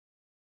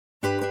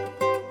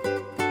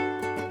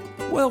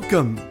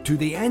Welcome to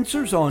the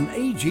Answers on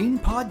Aging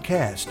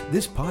podcast.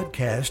 This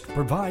podcast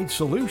provides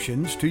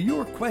solutions to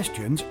your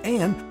questions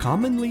and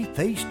commonly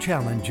faced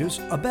challenges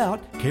about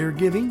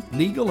caregiving,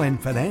 legal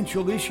and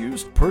financial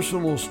issues,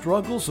 personal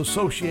struggles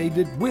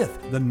associated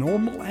with the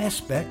normal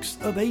aspects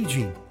of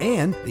aging,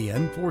 and the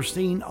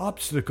unforeseen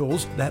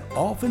obstacles that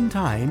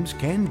oftentimes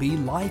can be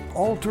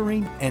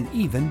life-altering and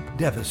even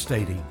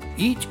devastating.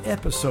 Each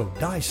episode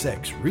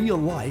dissects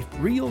real-life,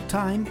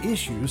 real-time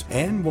issues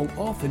and will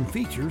often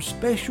feature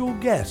special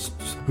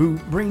guests who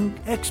bring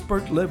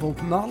expert-level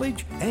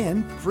knowledge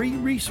and free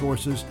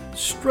resources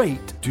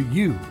straight to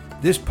you.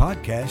 This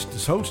podcast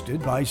is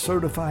hosted by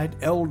certified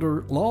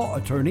elder law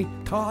attorney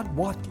Todd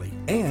Watley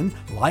and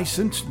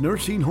licensed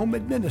nursing home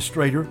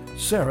administrator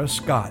Sarah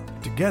Scott.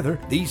 Together,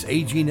 these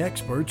aging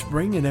experts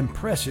bring an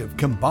impressive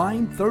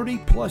combined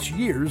 30-plus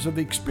years of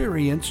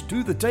experience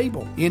to the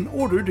table in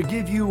order to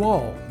give you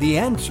all the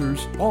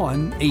answers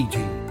on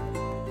aging.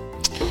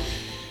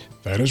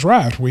 That is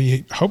right.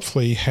 We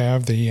hopefully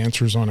have the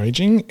answers on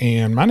aging.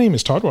 And my name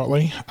is Todd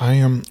Watley. I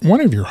am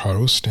one of your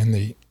hosts, and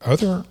the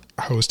other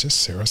host is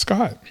Sarah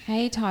Scott.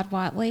 Hey, Todd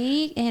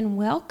Watley, and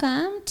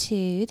welcome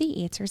to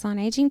the Answers on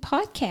Aging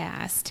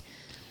podcast.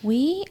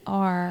 We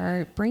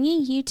are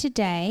bringing you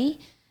today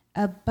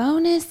a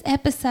bonus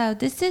episode.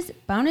 This is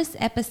bonus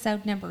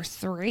episode number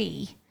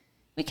 3.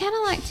 We kind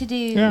of like to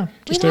do,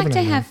 we like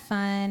to have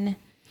fun.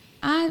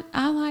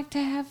 I like to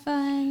have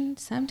fun.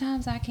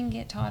 Sometimes I can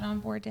get Todd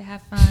on board to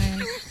have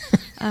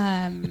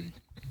fun.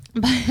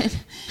 But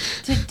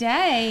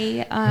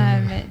today,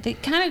 the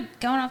kind of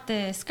going off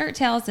the skirt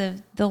tails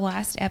of the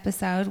last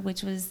episode,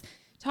 which was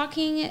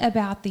talking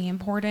about the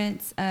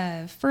importance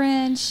of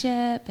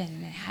friendship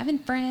and having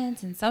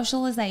friends and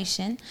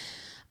socialization,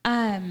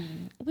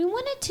 we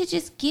wanted to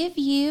just give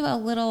you a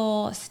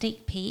little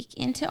sneak peek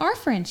into our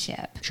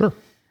friendship. Sure.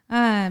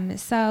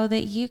 So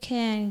that you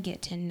can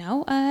get to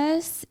know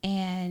us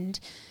and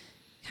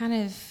kind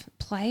of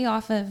play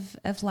off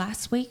of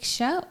last week's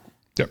show.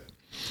 Yep.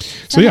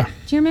 So yeah.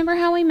 Do you remember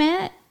how we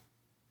met?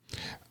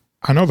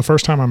 I know the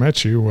first time I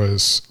met you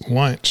was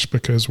lunch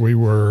because we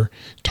were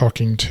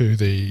talking to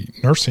the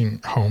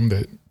nursing home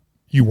that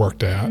you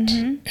worked at,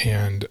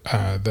 and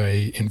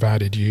they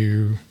invited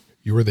you.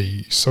 You were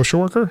the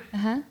social worker,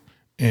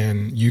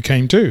 and you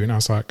came too. And I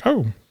was like,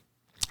 "Oh,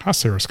 hi,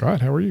 Sarah Scott.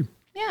 How are you?"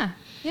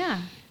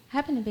 Yeah.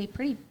 Happened to be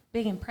pretty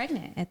big and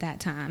pregnant at that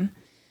time.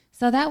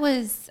 So that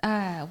was,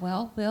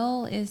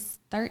 Will is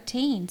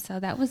 13. So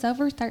that was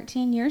over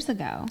 13 years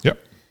ago. Yep.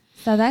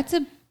 So that's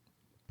a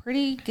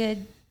pretty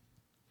good,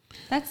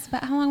 that's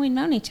about how long we've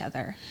known each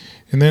other.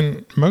 And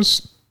then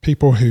most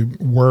people who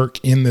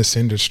work in this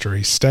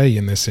industry stay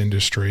in this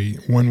industry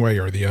one way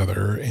or the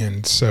other.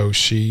 And so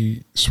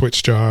she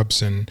switched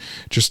jobs and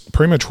just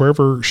pretty much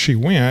wherever she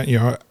went,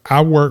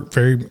 I work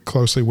very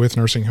closely with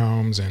nursing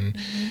homes and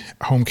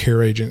home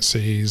care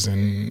agencies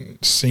and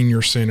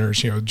senior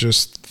centers,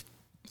 just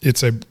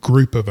it's a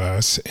group of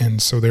us.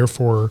 And so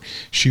therefore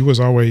she was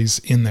always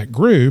in that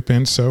group.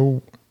 And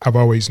so I've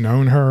always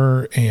known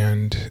her,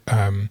 and,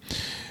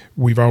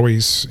 we've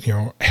always,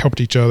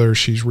 helped each other.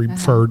 She's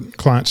referred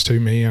clients to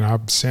me, and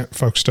I've sent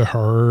folks to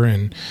her.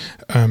 And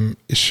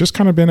it's just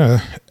kind of been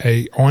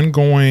a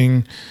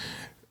ongoing,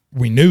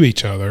 we knew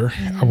each other.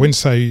 I wouldn't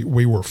say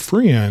we were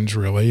friends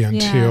really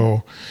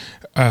until...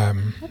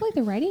 Probably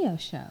the radio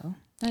show,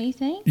 don't you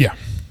think? Yeah.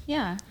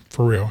 Yeah.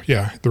 For real.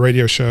 Yeah. The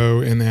radio show.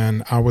 And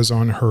then I was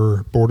on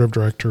her board of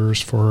directors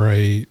for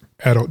a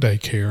adult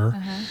daycare.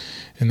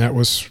 And that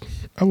was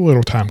a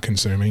little time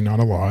consuming, not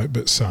a lot,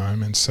 but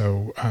some. And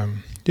so,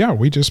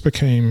 we just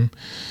became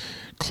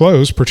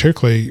close,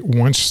 particularly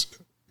once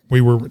we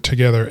were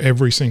together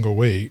every single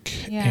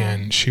week,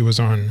 and she was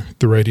on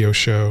the radio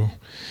show.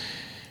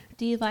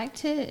 Do you like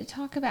to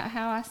talk about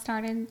how I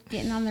started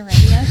getting on the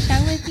radio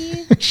show with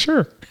you?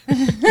 Sure.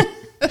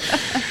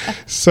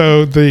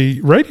 So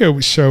the radio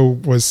show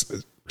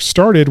was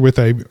started with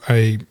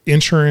a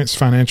insurance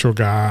financial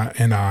guy,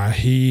 and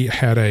he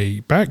had a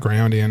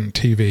background in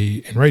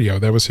TV and radio.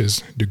 That was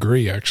his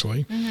degree,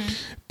 actually.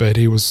 But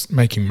he was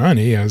making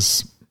money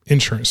as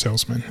insurance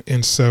salesman.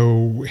 And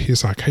so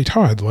he's like, "Hey,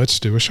 Todd, let's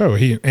do a show."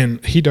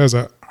 He does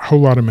a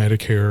whole lot of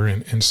Medicare.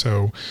 And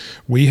so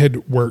we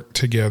had worked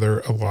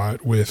together a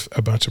lot with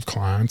a bunch of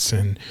clients,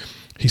 and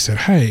he said,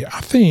 "Hey,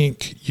 I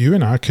think you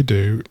and I could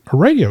do a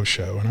radio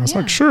show." And I was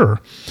like, "Sure."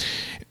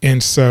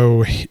 And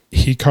so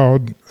he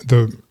called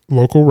the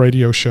local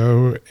radio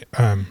show,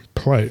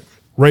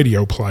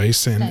 radio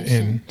place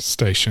and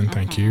station.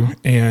 Thank you.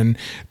 And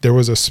there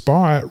was a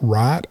spot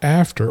right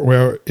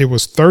after, it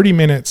was 30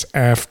 minutes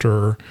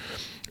after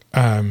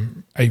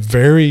a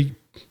very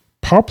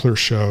popular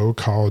show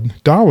called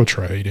Dollar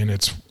Trade. And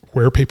it's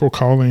where people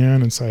call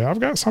in and say, "I've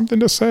got something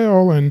to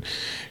sell, and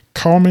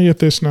call me at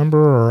this number,"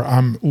 or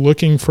 "I'm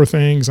looking for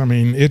things." I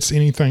mean, it's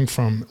anything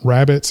from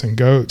rabbits and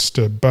goats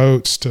to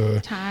boats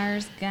to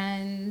tires,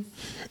 guns,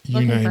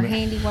 you name for it.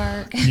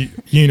 handiwork.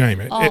 You name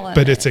it.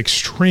 But it's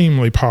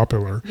extremely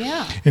popular.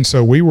 Yeah. And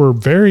so we were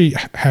very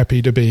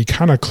happy to be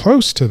kind of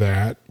close to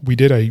that. We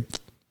did a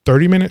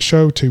 30-minute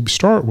show to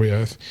start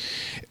with,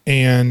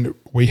 and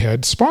we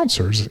had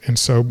sponsors. And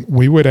so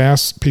we would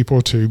ask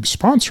people to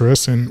sponsor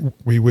us, and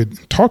we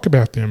would talk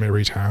about them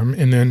every time.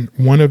 And then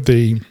one of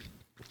the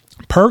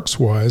perks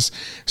was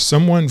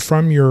someone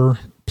from your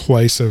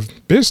place of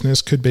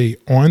business could be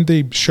on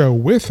the show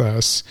with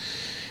us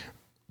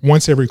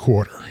once every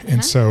quarter.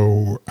 And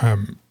so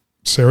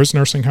Sarah's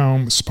nursing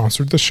home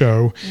sponsored the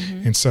show,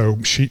 and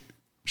so she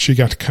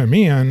got to come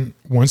in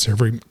once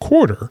every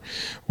quarter.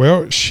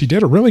 Well, she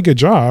did a really good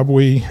job.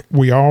 We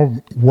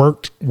all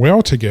worked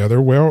well together.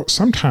 Well,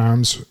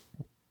 sometimes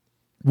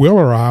Will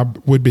or I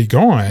would be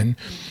gone,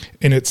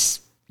 and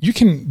you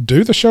can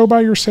do the show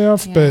by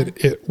yourself, but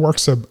it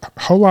works a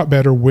whole lot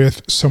better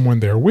with someone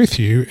there with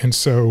you. And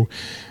so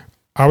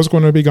I was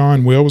going to be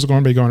gone, Will was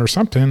going to be gone or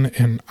something,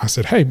 and I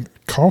said, hey,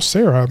 call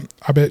Sarah.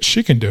 I bet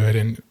she can do it.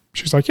 And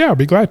she's like, yeah, I'll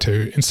be glad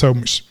to. And so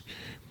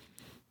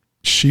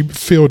she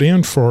filled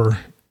in for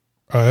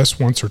us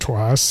once or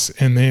twice,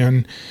 and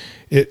then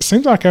it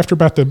seems like after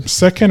about the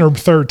second or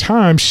third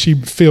time she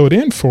filled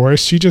in for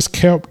us, she just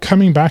kept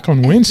coming back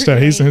on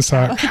Wednesdays, and it's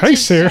like, hey,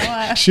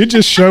 Sarah, she'd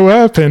just show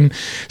up. And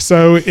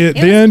so it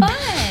then was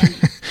fun.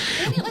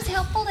 And it was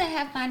helpful to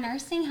have my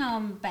nursing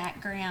home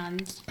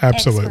background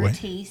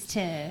expertise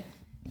to,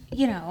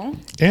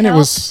 and it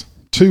was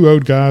two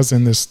old guys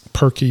and this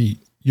perky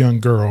young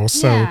girl.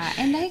 So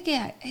and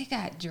it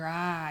got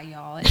dry,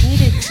 y'all.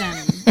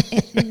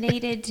 It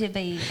needed to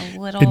be a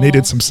little. It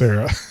needed some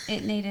Sarah.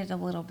 It needed a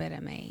little bit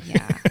of me,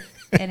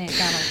 and it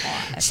got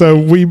a lot. So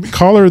we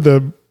call her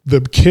the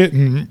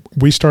kitten.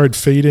 We started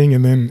feeding,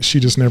 and then she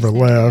just never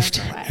left.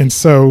 And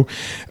so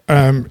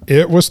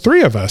it was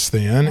three of us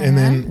then, and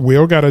then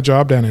Will got a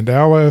job down in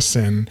Dallas,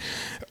 and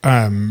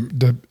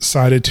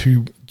decided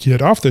to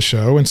get off the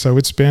show. And so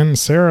it's been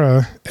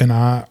Sarah and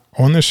I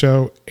on the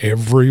show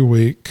every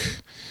week.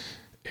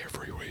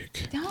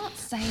 Don't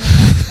say it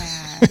like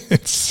that.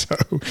 And so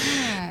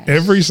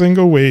every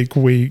single week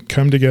we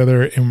come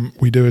together and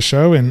we do a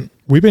show, and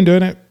we've been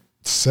doing it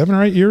 7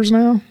 or 8 years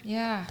now.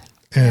 Yeah.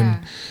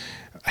 And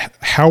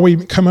how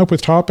we come up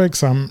with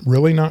topics, I'm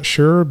really not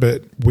sure,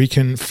 but we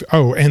can.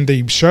 And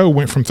the show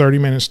went from 30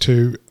 minutes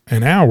to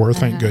an hour,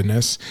 thank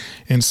goodness.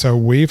 And so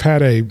we've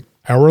had a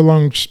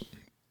hour-long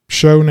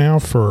show now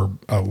for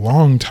a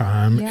long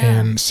time,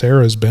 and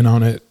Sarah's been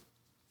on it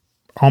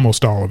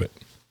almost all of it.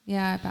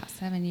 Yeah, about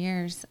 7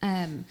 years.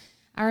 I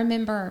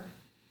remember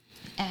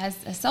as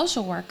a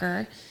social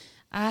worker,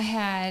 I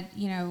had,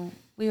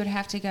 we would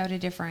have to go to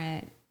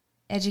different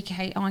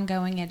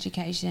ongoing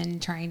education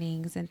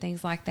trainings and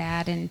things like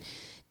that. And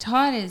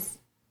Todd is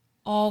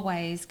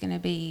always going to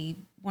be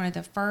one of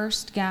the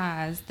first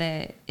guys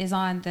that is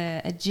on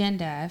the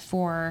agenda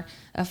for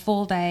a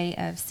full day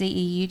of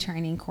CEU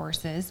training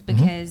courses,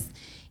 because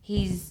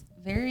he's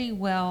very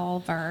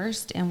well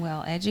versed and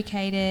well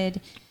educated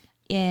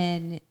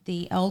in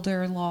the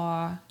elder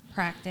law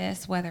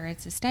practice, whether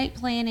it's estate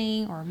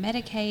planning or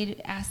Medicaid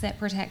asset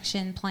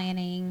protection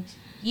planning,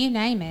 you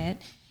name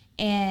it.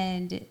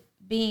 And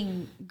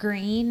being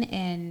green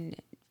and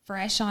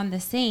fresh on the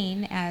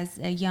scene as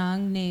a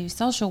young new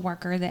social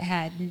worker that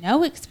had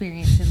no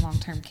experience in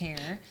long-term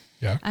care,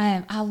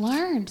 I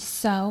learned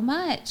so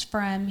much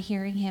from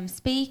hearing him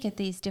speak at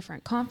these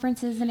different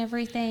conferences and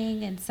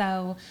everything. And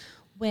so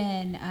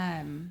when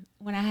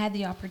I had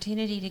the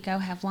opportunity to go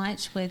have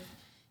lunch with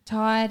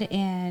Todd,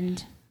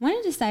 and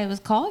wanted to say it was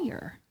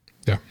Collier.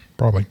 Yeah,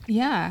 probably.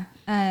 Yeah.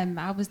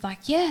 I was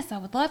like, yes, I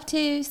would love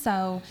to.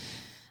 So,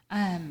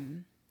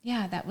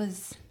 that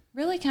was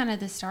really kind of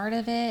the start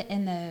of it.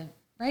 And the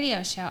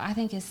radio show, I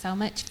think, is so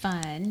much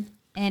fun.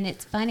 And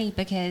it's funny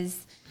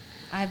because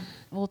I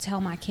will tell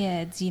my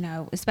kids,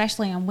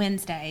 especially on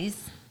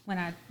Wednesdays when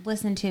I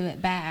listen to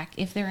it back,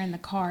 if they're in the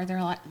car,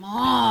 they're like,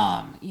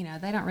 Mom,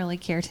 they don't really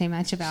care too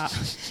much about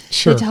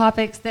the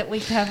topics that we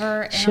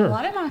cover. And a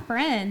lot of my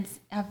friends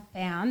have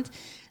found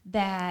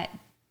that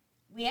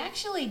we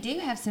actually do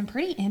have some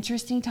pretty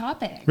interesting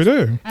topics. We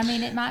do. I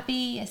mean, it might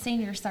be a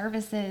senior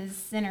services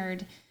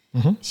centered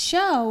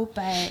show,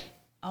 but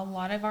a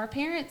lot of our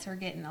parents are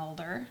getting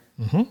older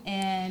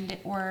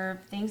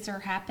or things are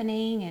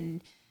happening,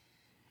 and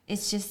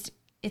it's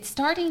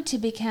starting to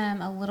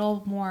become a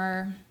little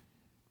more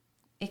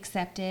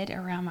accepted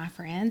around my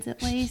friends,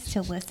 at least,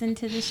 to listen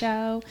to the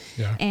show.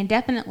 And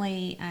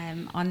definitely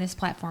on this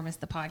platform is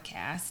the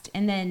podcast.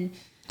 And then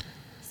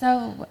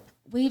so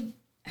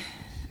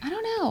I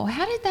don't know,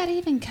 how did that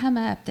even come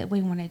up that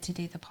we wanted to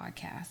do the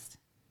podcast?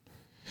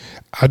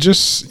 I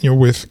just,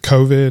 with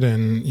COVID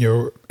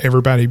and,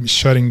 everybody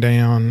shutting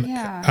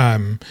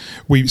down,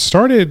 we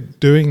started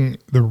doing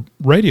the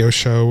radio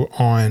show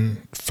on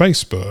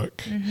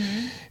Facebook.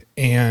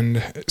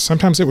 And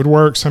sometimes it would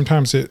work,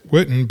 sometimes it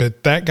wouldn't,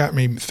 but that got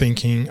me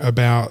thinking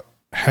about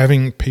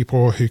having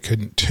people who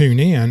could tune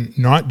in,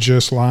 not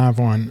just live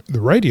on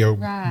the radio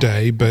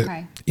day, but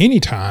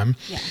anytime.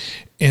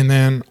 And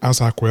then I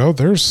was like, well,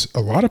 there's a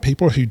lot of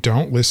people who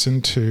don't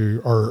listen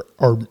to or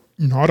are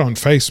not on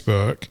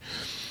Facebook,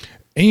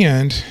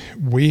 and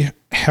we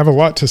have a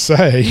lot to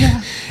say.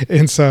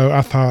 And so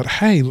I thought,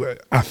 hey,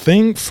 I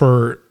think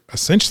for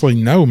essentially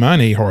no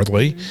money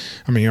hardly.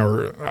 I mean,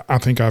 or I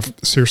think I've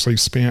seriously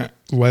spent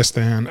less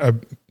than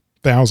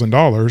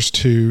 $1,000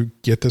 to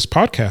get this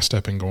podcast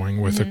up and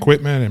going with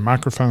equipment and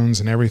microphones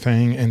and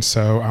everything. And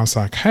so I was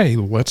like, hey,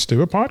 let's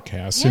do a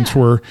podcast since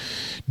we're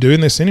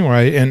doing this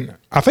anyway. And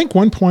I think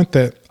one point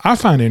that I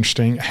find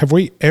interesting, have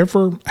we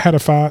ever had a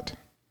fight?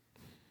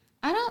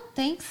 I don't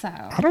think so.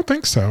 I don't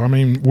think so. I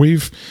mean,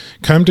 we've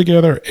come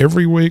together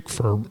every week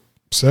for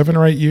 7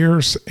 or 8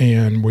 years,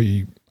 and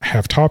we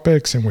have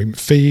topics and we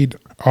feed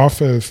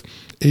off of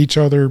each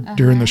other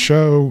during the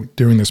show,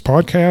 during this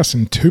podcast.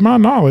 And to my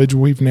knowledge,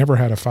 we've never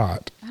had a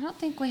fight. I don't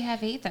think we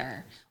have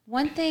either.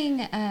 One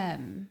thing,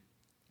 and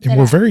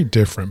we're very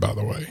different, by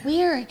the way.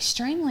 We are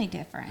extremely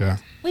different. Yeah.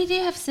 We do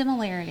have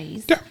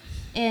similarities. Yeah.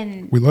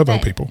 And we love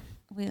old people.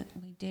 We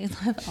do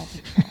love old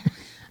people.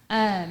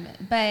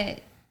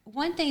 But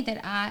one thing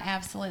that I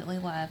absolutely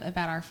love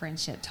about our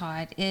friendship,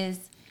 Todd, is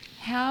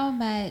how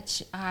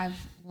much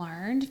I've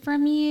learned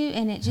from you.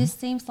 And it just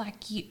seems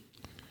like you,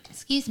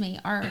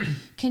 are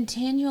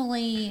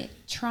continually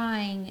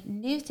trying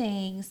new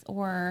things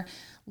or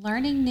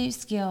learning new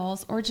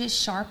skills or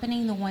just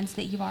sharpening the ones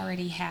that you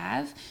already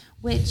have,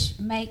 which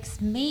makes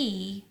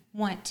me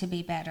want to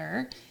be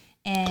better.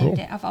 And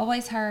cool. I've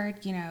always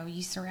heard,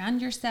 you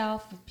surround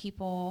yourself with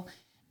people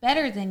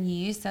better than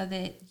you so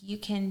that you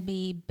can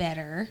be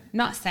better.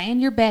 Not saying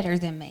you're better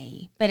than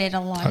me, but at a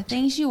lot of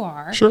things you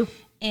are. Sure.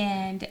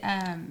 And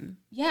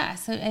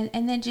so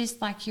and then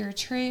just like your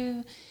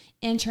true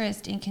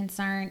interest and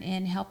concern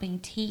in helping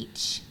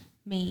teach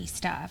me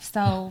stuff.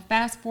 So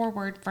fast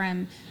forward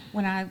from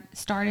when I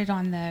started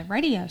on the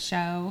radio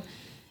show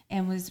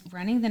and was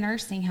running the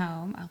nursing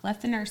home. I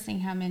left the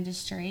nursing home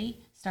industry,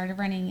 started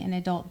running an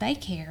adult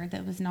daycare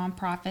that was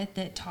nonprofit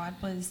that Todd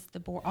was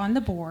on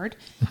the board.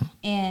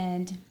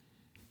 And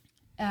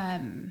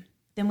then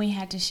we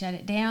had to shut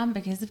it down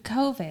because of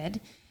COVID.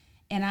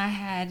 And I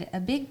had a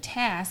big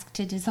task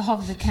to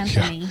dissolve the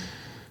company,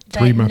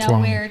 but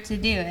nowhere to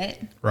do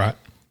it. Right.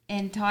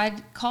 And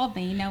Todd called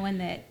me knowing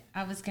that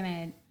I was going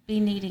to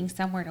be needing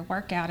somewhere to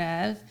work out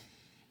of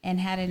and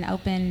had an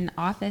open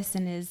office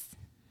in his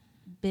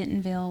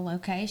Bentonville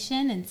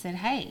location and said,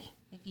 hey,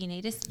 if you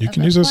need us, you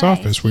can use this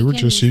office. We were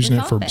just using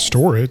it for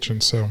storage.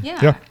 And so,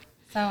 yeah.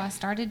 So I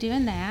started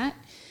doing that.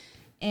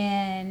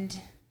 And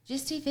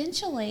just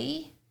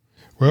eventually,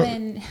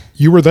 well,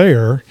 you were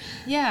there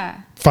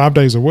 5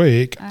 days a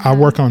week. I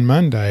work on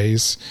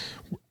Mondays.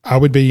 I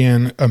would be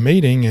in a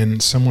meeting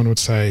and someone would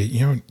say,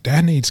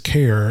 Dad needs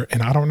care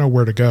and I don't know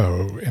where to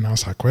go. And I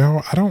was like,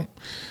 well, I don't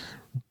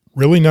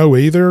really know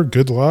either.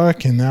 Good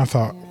luck. And then I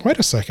thought, wait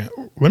a second,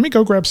 let me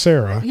go grab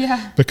Sarah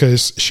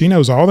because she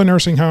knows all the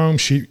nursing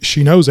homes.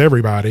 She knows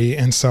everybody.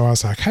 And so I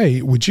was like,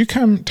 hey, would you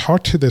come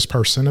talk to this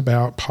person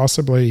about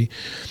possibly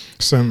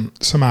some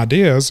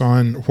ideas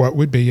on what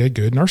would be a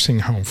good nursing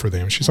home for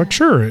them? She's like,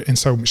 sure. And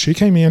so she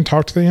came in,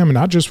 talked to them, and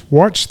I just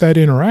watched that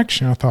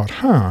interaction. I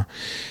thought,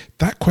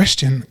 that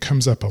question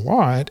comes up a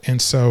lot.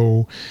 And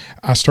so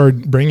I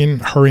started bringing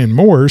her in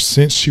more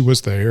since she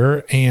was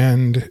there.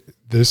 And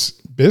this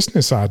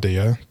business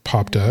idea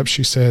popped up.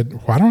 She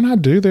said, why don't I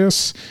do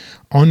this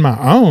on my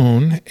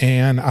own?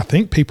 And I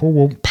think people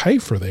will pay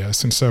for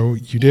this. And so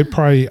you did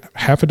probably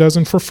half a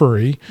dozen for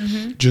free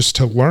just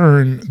to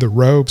learn the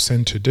ropes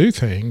and to do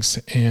things.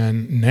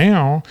 And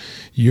now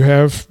you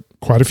have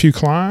quite a few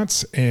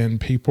clients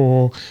and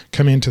people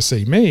come in to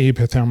see me,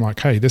 but then I'm like,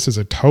 hey, this is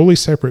a totally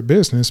separate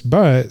business,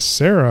 but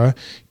Sarah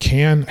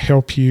can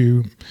help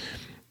you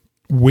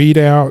weed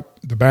out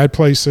the bad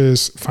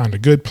places, find a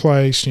good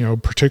place,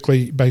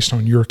 particularly based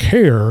on your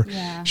care.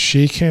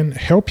 She can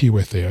help you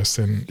with this.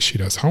 And she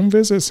does home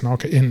visits and all.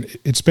 And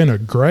it's been a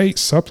great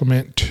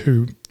supplement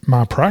to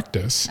my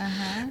practice.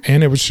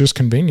 And it was just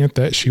convenient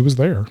that she was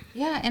there.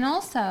 Yeah. And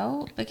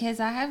also because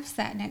I have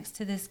sat next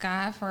to this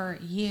guy for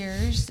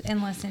years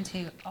and listened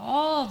to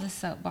all the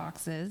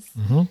soapboxes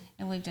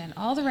and we've done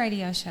all the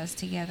radio shows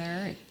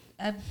together.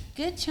 A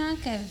good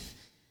chunk of,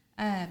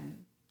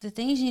 the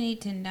things you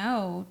need to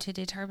know to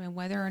determine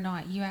whether or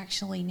not you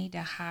actually need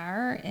to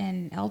hire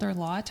an elder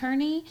law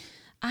attorney.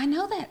 I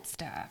know that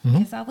stuff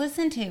because I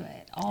listen to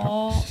it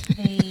all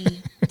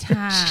the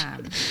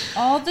time.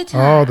 All the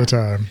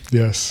time,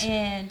 yes.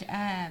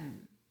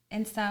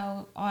 And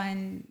so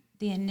on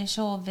the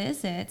initial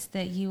visits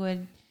that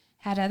you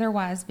had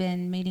otherwise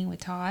been meeting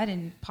with Todd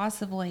and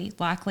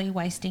likely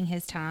wasting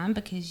his time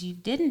because you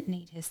didn't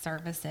need his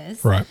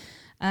services. Right.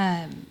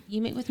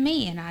 You meet with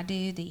me and I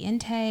do the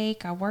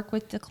intake. I work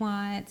with the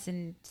clients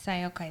and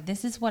say, okay,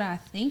 this is what I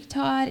think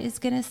Todd is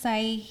going to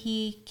say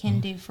he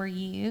can do for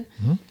you.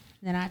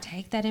 Then I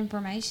take that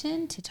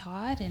information to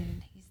Todd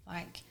and he's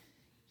like,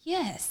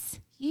 yes,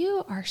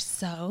 you are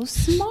so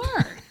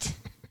smart.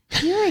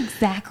 You're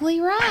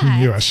exactly right. I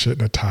knew I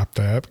shouldn't have typed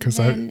that because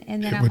it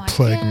would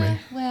plague me.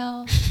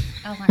 Well,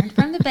 I learned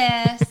from the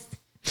best.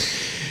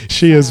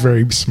 She is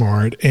very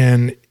smart,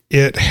 and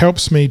it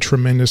helps me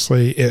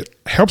tremendously. It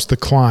helps the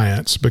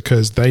clients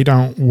because they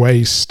don't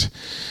waste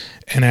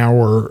an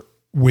hour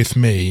with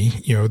me,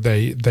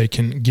 they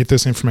can get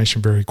this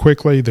information very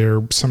quickly.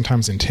 They're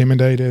sometimes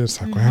intimidated. It's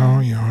like,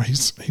 well,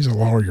 he's a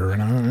lawyer,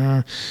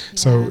 and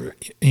so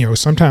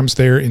sometimes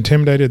they're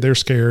intimidated. They're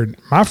scared.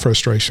 My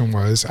frustration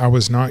was I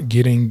was not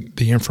getting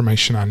the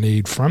information I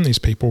need from these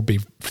people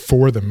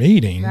before the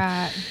meeting,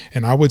 right.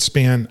 And I would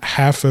spend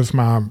half of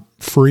my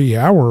free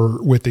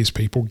hour with these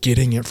people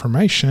getting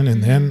information,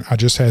 and then I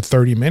just had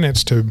 30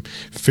 minutes to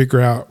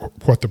figure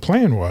out what the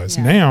plan was.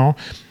 Yeah. Now,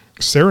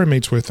 Sarah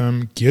meets with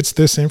them, gets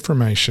this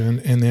information,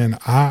 and then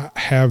I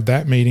have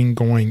that meeting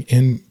going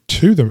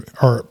into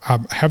I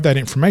have that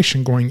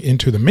information going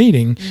into the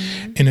meeting,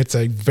 and it's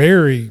a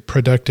very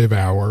productive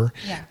hour.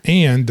 Yeah.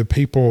 And the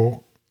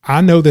people,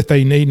 I know that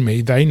they need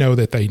me, they know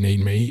that they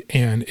need me,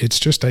 and it's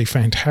just a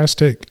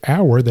fantastic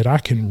hour that I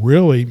can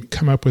really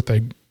come up with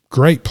a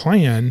great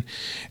plan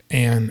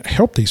and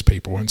help these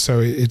people. And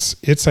so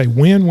it's a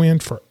win-win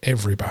for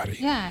everybody.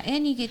 Yeah,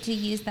 and you get to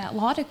use that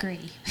law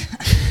degree.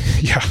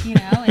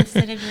 Yeah.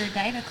 Instead of your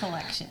data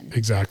collection.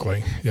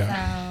 Exactly.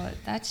 Yeah. So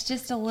that's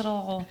just a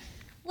little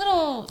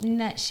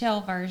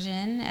nutshell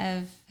version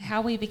of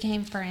how we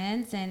became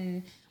friends,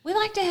 and we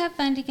like to have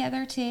fun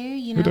together too.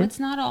 It's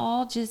not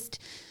all just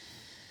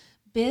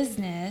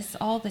business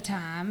all the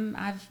time.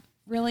 I've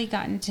really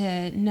gotten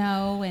to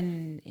know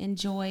and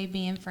enjoy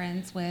being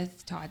friends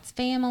with Todd's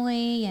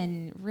family,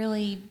 and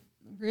really,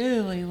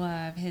 really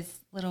love his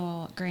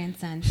little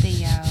grandson,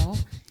 Theo.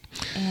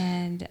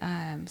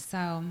 And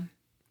so,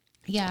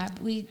 yeah,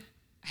 we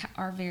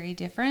are very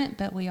different,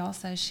 but we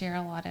also share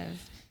a lot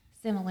of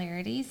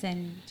similarities,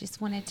 and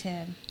just wanted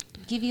to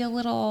give you a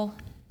little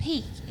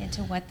peek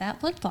into what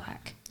that looked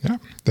like. Yeah,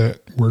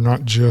 that we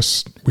don't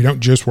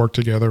just work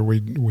together. We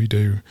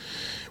do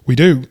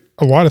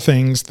a lot of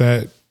things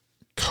that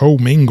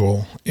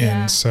co-mingle,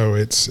 and so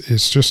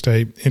it's just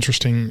a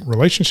interesting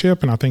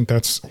relationship, and I think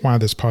that's why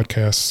this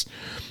podcast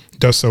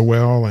does so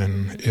well,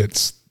 and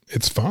it's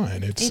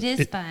fun. It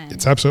is fun.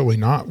 It's absolutely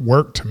not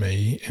work to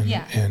me,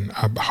 and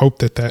I hope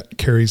that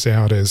carries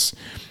out as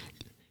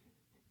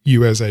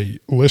you as a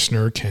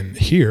listener can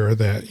hear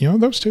that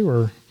those two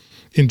are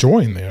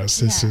enjoying this.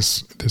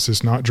 This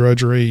is not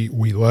drudgery.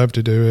 We love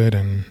to do it,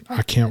 and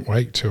I can't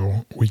wait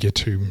till we get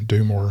to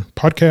do more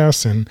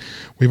podcasts. And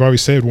we've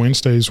always said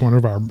Wednesday is one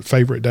of our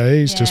favorite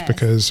days, just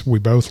because we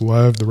both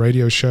love the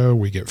radio show.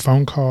 We get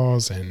phone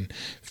calls and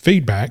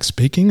feedback.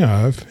 Speaking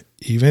of,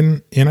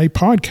 even in a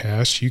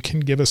podcast, you can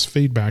give us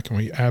feedback, and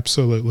we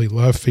absolutely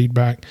love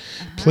feedback.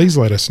 Please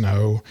let us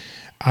know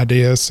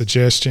ideas,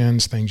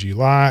 suggestions, things you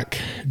like.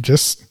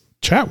 Just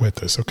chat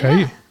with us,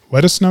 okay? Yeah.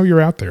 Let us know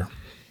you're out there.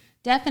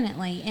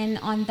 Definitely. And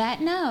on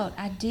that note,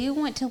 I do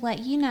want to let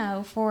you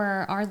know,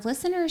 for our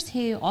listeners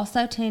who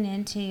also tune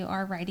into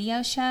our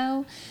radio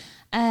show,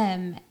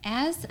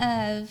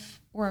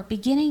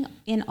 beginning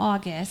in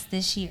August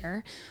this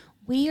year,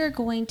 we are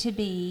going to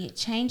be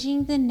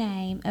changing the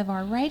name of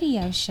our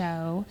radio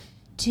show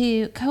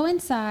to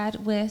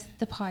coincide with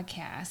the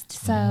podcast.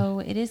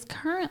 So it is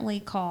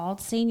currently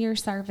called Senior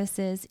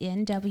Services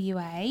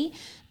NWA,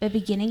 but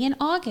beginning in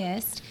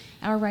August,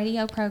 our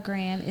radio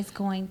program is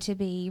going to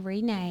be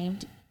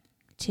renamed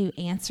to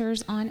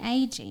Answers on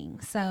Aging.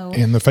 So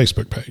in the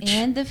Facebook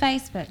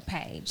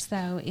page.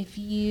 So if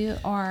you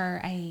are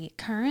a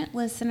current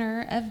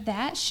listener of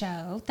that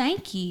show,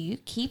 thank you.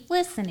 Keep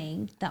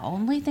listening. The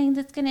only thing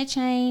that's going to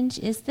change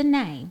is the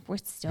name. We're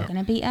still going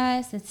to be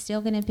us. It's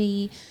still going to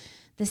be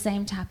the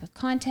same type of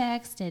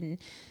context, and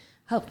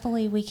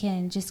hopefully we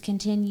can just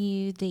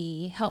continue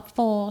the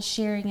helpful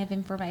sharing of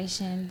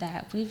information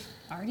that we've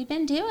already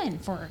been doing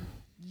for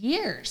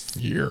years.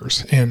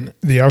 And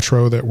the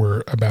outro that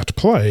we're about to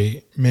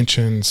play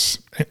mentions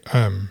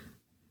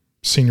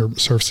Senior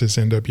Services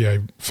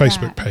NWA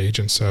Facebook page,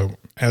 and so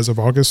as of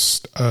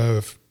August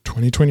of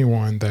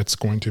 2021, that's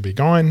going to be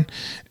gone,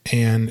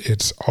 and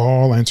it's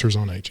all Answers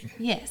on Aging.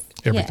 Yes.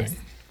 Everything.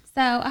 Yes.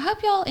 So I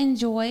hope y'all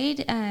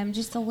enjoyed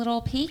just a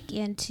little peek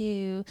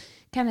into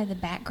kind of the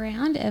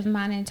background of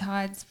mine and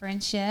Todd's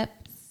friendship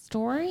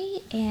story.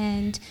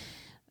 And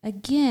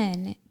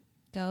again,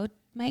 go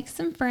make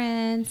some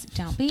friends.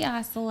 Don't be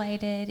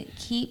isolated.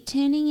 Keep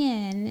tuning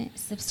in.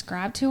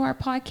 Subscribe to our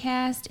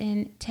podcast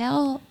and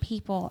tell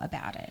people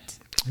about it.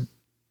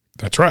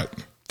 That's right.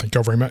 Thank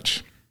y'all very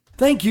much.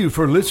 Thank you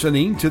for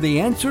listening to the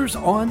Answers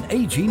on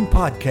Aging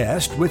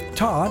podcast with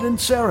Todd and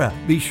Sarah.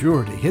 Be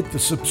sure to hit the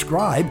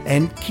subscribe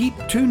and keep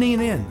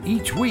tuning in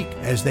each week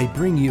as they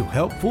bring you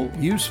helpful,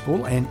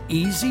 useful, and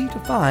easy to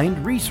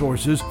find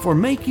resources for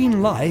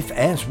making life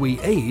as we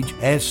age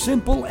as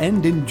simple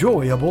and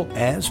enjoyable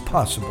as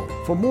possible.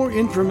 For more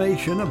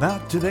information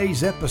about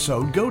today's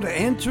episode, go to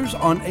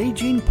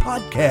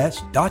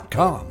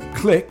AnswersOnAgingPodcast.com.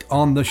 Click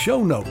on the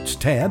Show Notes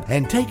tab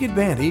and take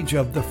advantage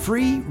of the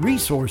free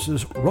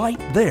resources right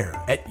there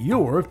anywhere at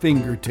your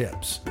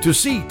fingertips. To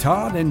see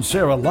Todd and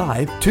Sarah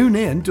live, tune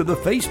in to the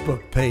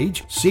Facebook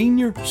page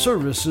Senior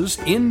Services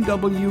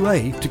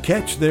NWA to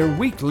catch their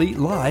weekly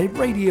live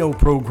radio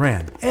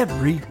program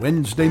every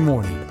Wednesday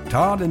morning.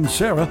 Todd and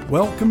Sarah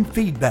welcome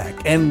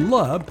feedback and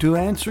love to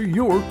answer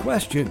your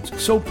questions,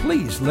 so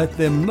please let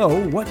them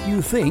know what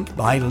you think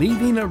by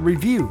leaving a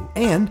review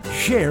and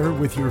share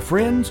with your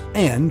friends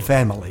and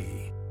family.